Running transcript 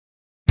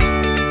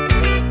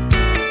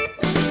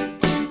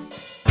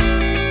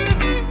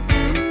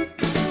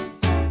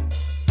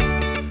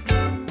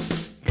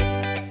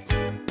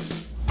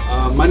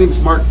name's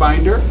Mark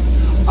Binder.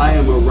 I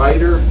am a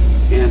writer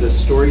and a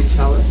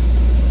storyteller.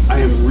 I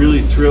am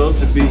really thrilled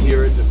to be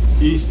here at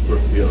the East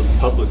Brookfield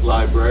Public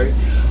Library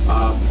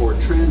for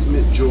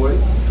Transmit Joy,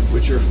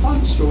 which are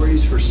fun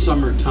stories for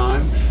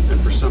summertime and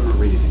for summer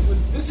reading.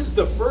 This is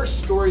the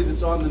first story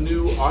that's on the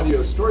new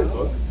audio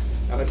storybook,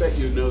 and I bet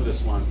you know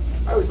this one.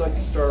 I always like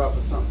to start off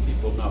with something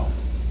people know.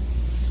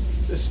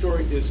 This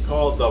story is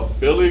called The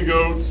Billy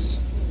Goats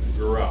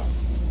Gruff.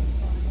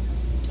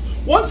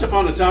 Once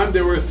upon a time,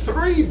 there were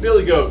 3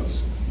 billy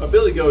goats. A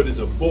billy goat is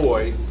a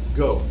boy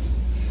goat.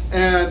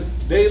 And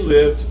they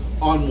lived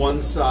on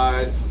one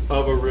side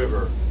of a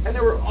river. And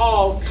there were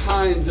all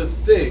kinds of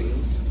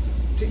things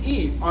to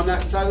eat on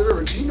that side of the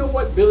river. Do you know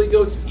what billy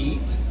goats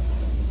eat?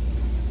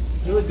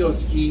 Billy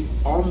goats eat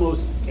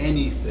almost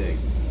anything.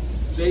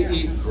 They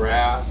eat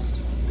grass,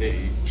 they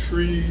eat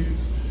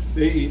trees,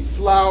 they eat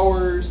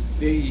flowers,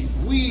 they eat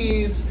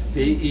weeds,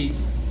 they eat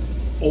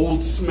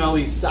old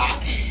smelly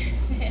socks.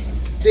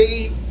 They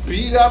eat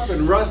beat up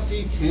and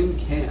rusty tin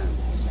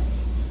cans.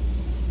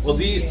 Well,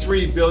 these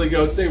 3 billy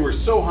goats, they were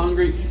so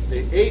hungry,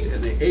 they ate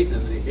and they ate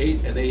and they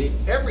ate and they ate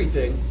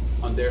everything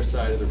on their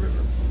side of the river.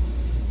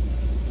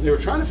 And they were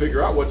trying to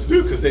figure out what to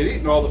do because they'd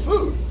eaten all the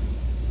food.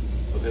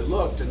 Well, they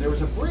looked and there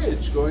was a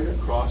bridge going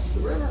across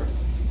the river.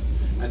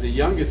 And the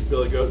youngest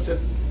billy goat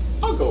said,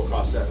 I'll go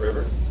across that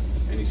river.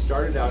 And he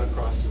started out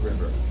across the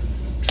river.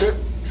 Trip,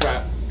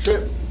 trap,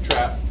 trip,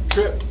 trap,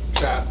 trip,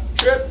 trap,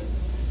 trip,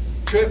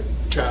 trip,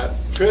 trap,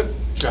 trip,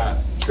 trap,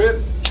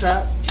 trip,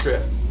 trap,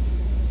 trip.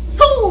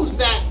 Who's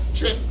that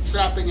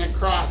trip-trapping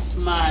across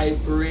my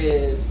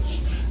bridge?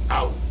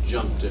 Out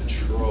jumped a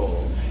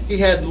troll. He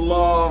had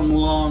long,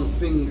 long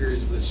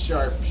fingers with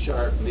sharp,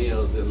 sharp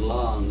nails and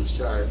long,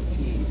 sharp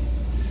teeth.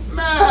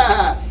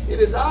 Ma! It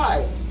is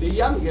I, the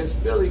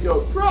youngest billy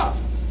goat Gruff.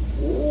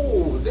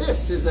 Oh,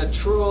 this is a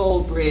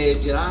troll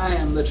bridge, and I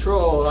am the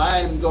troll. I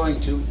am going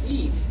to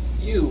eat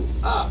you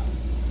up.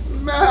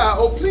 Ma,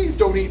 oh, please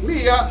don't eat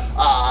me.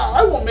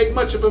 I won't make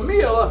much of a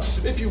meal.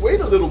 If you wait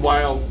a little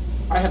while,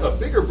 I have a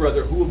bigger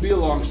brother who will be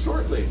along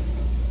shortly.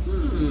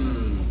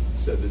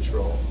 Said the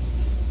troll.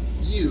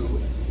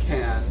 You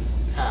can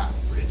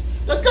pass.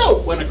 The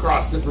goat went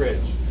across the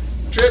bridge.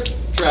 Trip,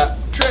 trap,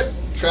 trip,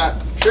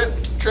 trap, trip,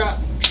 trap,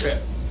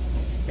 trip.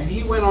 And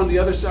he went on the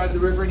other side of the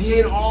river and he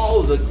ate all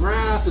of the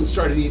grass and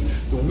started eating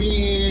the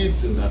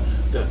weeds and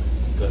the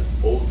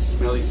old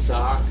smelly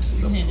socks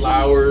and the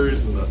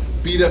flowers and the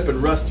beat up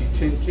and rusty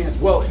tin cans.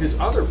 Well, his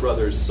other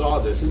brothers saw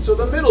this, and so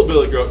the middle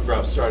billy goat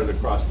Gruff started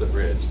across the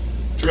bridge.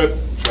 Trip,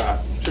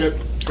 trap, trip,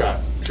 trap,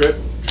 trip,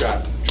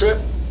 trap,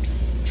 trip,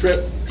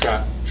 trip,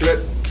 trap,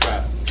 trip,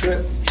 trap,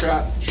 trip,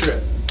 trap,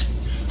 trip.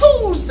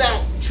 Who's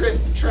that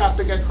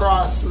trip-trapping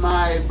across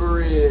my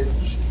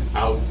bridge?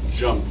 Out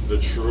jumped the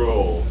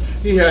troll.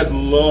 He had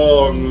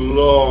long,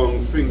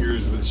 long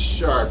fingers with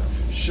sharp,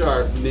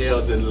 sharp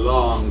nails and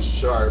long,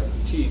 sharp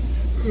teeth.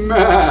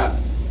 Ma!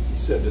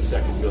 Said the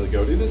second billy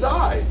goat. It is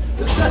I,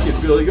 the second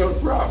billy goat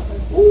Gruff.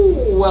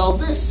 Oh, well,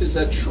 this is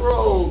a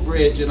troll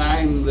bridge, and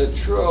I'm the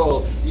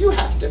troll. You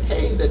have to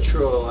pay the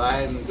troll.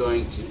 I'm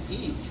going to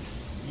eat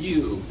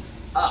you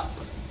up.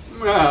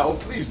 Oh,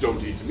 please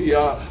don't eat me.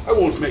 I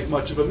won't make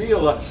much of a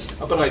meal,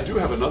 but I do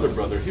have another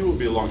brother. He will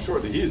be along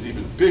shortly. He is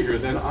even bigger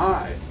than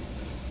I.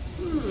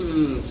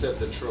 Said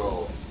the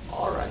troll.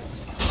 All right,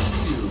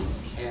 you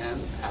can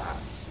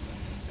pass.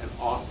 And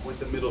off went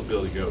the middle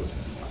billy goat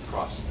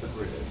across the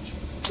bridge.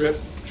 Trip,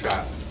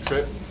 trap,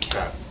 trip,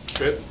 trap,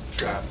 trip,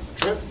 trap,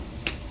 trip,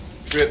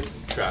 trip,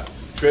 trap,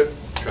 trip,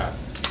 trap,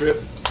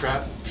 trip,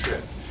 trap,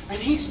 trip. And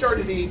he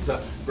started to eat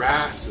the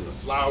grass and the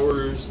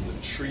flowers and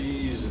the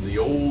trees and the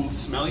old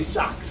smelly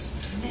socks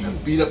and the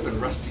beat up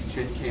and rusty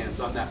tin cans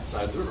on that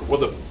side of the river. Well,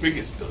 the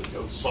biggest billy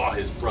goat saw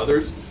his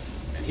brothers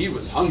and he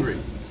was hungry,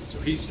 so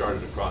he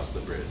started across the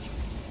bridge.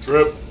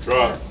 Trip,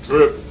 trap,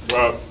 trip,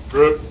 trap,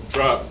 trip,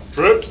 trap,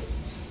 trip,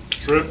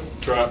 trip,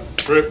 trap,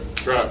 trip,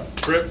 trap,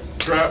 trip,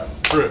 trap,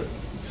 trip.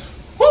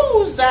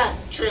 Who's that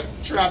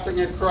trip-trapping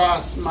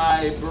across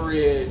my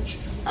bridge?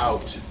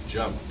 Out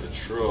jumped the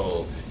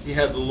troll. He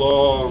had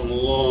long,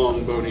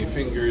 long bony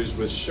fingers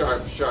with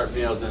sharp, sharp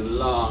nails and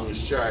long,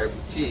 sharp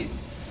teeth.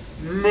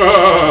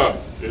 Ma!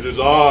 It is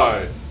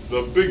I,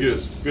 the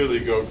biggest billy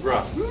goat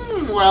Gruff.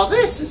 Well,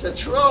 this is a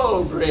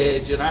troll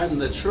bridge, and I'm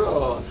the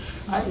troll.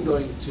 I'm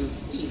going to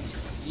eat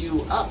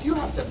you up. You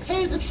have to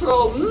pay the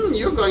troll.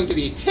 You're going to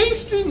be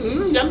tasty.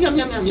 Yum, yum, yum,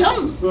 yum,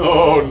 yum.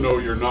 Oh, no,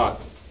 you're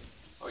not.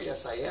 Oh,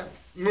 yes, I am.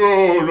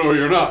 No,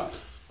 you're not.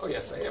 Oh,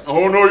 yes, I am.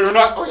 Oh, no, you're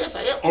not. Oh, yes,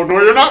 I am. Oh,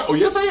 no, you're not. Oh,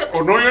 yes, I am.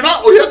 Oh, no, you're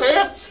not. Oh, yes, I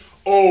am.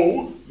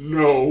 Oh,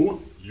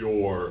 no,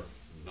 you're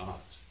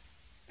not.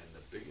 And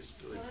the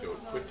biggest billy goat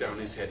put down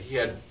his head. He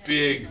had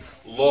big,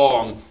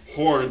 long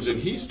horns, and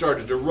he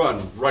started to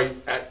run right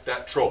at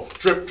that troll.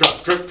 Trip,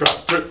 trap, trip,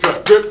 trap, trip,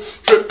 trap, trip,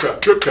 trip,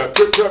 trap, trip, trap,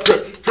 trip, trap,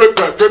 trip, trip,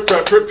 trap, trip,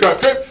 trap, trip,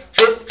 trap, trip,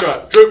 trip,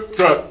 trap, trip,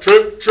 trap,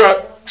 trip,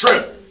 trap,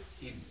 trip.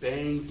 He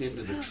banged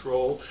into the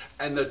troll,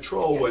 and the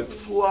troll went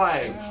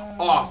flying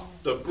off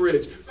the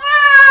bridge.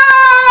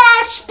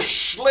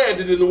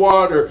 Landed in the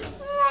water.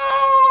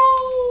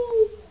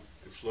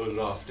 It floated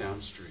floated off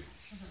downstream.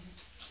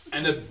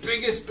 And the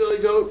biggest billy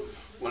goat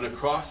went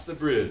across the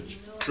bridge.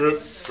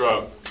 Trip,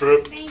 trap,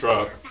 trip,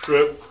 trap,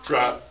 trip,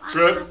 trap,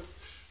 trip,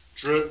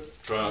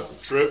 trip, trap,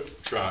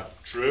 trip,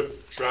 trap,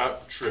 trip,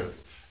 trap, trip,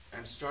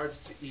 and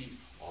started to eat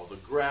all the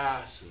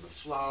grass and the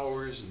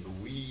flowers and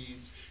the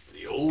weeds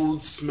and the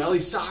old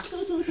smelly socks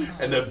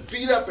and the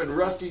beat up and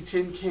rusty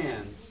tin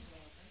cans.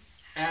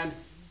 And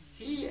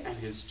he and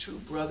his two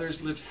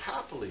brothers lived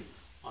happily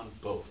on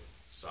both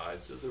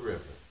sides of the river.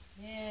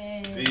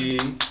 Yay. The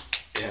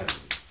end.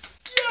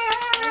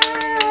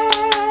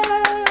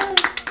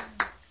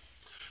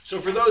 So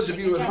for those of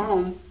you at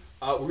home,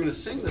 we're going to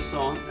sing the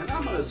song, and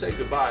I'm going to say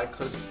goodbye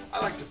because I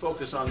like to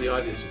focus on the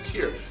audience that's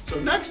here. So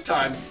next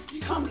time,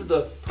 you come to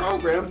the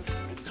program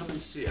and come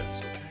and see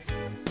us,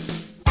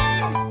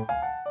 okay?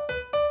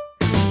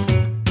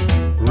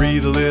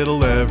 Read a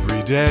little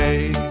every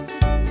day.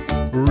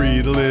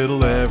 Read a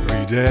little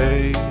every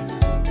day.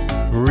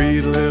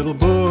 Read a little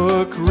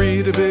book.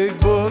 Read a big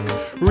book.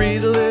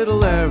 Read a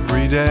little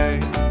every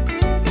day.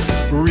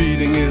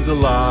 Reading is a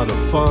lot of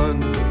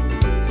fun.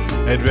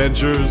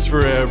 Adventures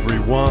for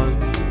everyone.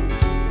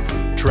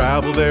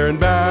 Travel there and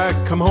back,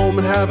 come home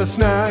and have a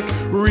snack.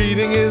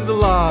 Reading is a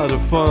lot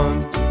of fun.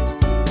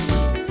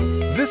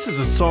 This is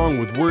a song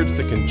with words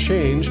that can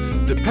change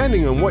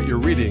depending on what you're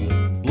reading,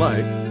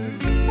 like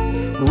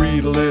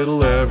read a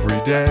little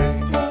every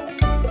day.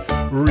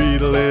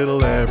 Read a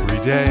little every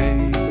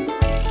day.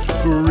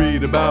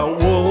 Read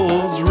about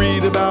wolves,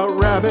 read about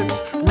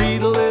rabbits,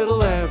 read a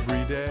little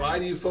every day. Bye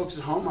to you folks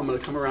at home. I'm going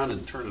to come around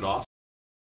and turn it off.